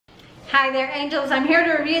Hi there, angels. I'm here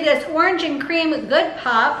to review this orange and cream Good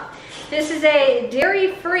Pop. This is a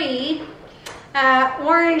dairy-free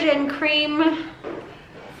orange and cream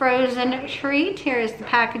frozen treat. Here is the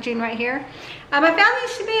packaging right here. I found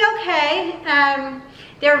these to be okay.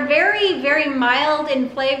 They're very, very mild in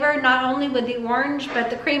flavor, not only with the orange, but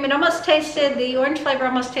the cream. The orange flavor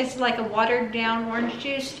almost tasted like a watered down orange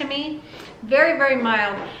juice to me. Very, very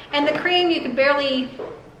mild. And the cream, you could barely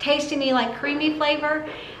taste any like creamy flavor.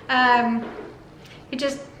 It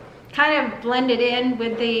just kind of blended in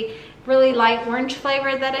with the really light orange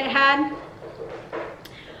flavor that it had.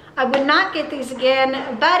 I would not get these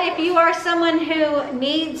again, but if you are someone who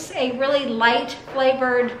needs a really light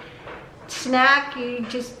flavored snack, you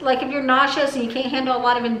just like if you're nauseous and you can't handle a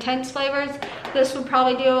lot of intense flavors, this would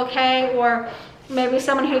probably do okay. Or maybe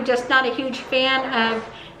someone who's just not a huge fan of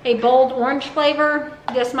a bold orange flavor,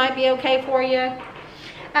 this might be okay for you.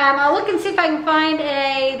 I'll look and see if I can find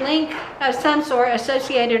a link of some sort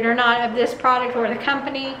associated or not of this product or the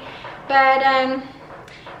company. But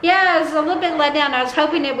yeah, I was a little bit let down. I was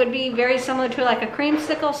hoping it would be very similar to like a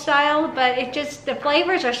creamsicle style, but it just, the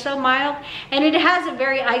flavors are so mild and it has a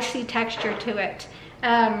very icy texture to it,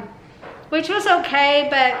 which was okay,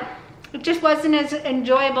 but it just wasn't as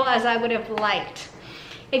enjoyable as I would have liked.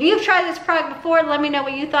 If you've tried this product before, let me know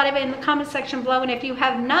what you thought of it in the comment section below. And if you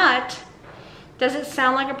have not, does it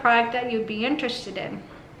sound like a product that you'd be interested in?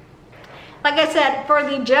 Like I said, for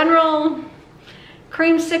the general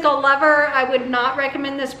creamsicle lover, I would not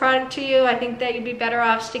recommend this product to you. I think that you'd be better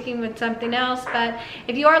off sticking with something else. But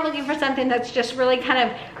if you are looking for something that's just really kind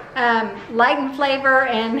of light in flavor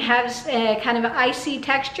and has a kind of icy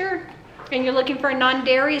texture, and you're looking for a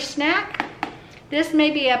non-dairy snack, this may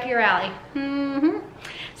be up your alley.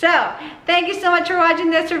 So, thank you so much for watching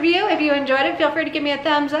this review. If you enjoyed it, feel free to give me a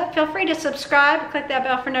thumbs up. Feel free to subscribe, click that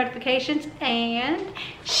bell for notifications, and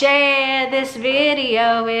share this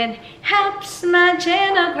video. It helps my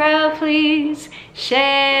channel grow. Please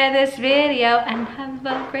share this video and have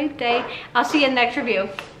a great day. I'll see you in the next review.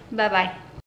 Bye-bye.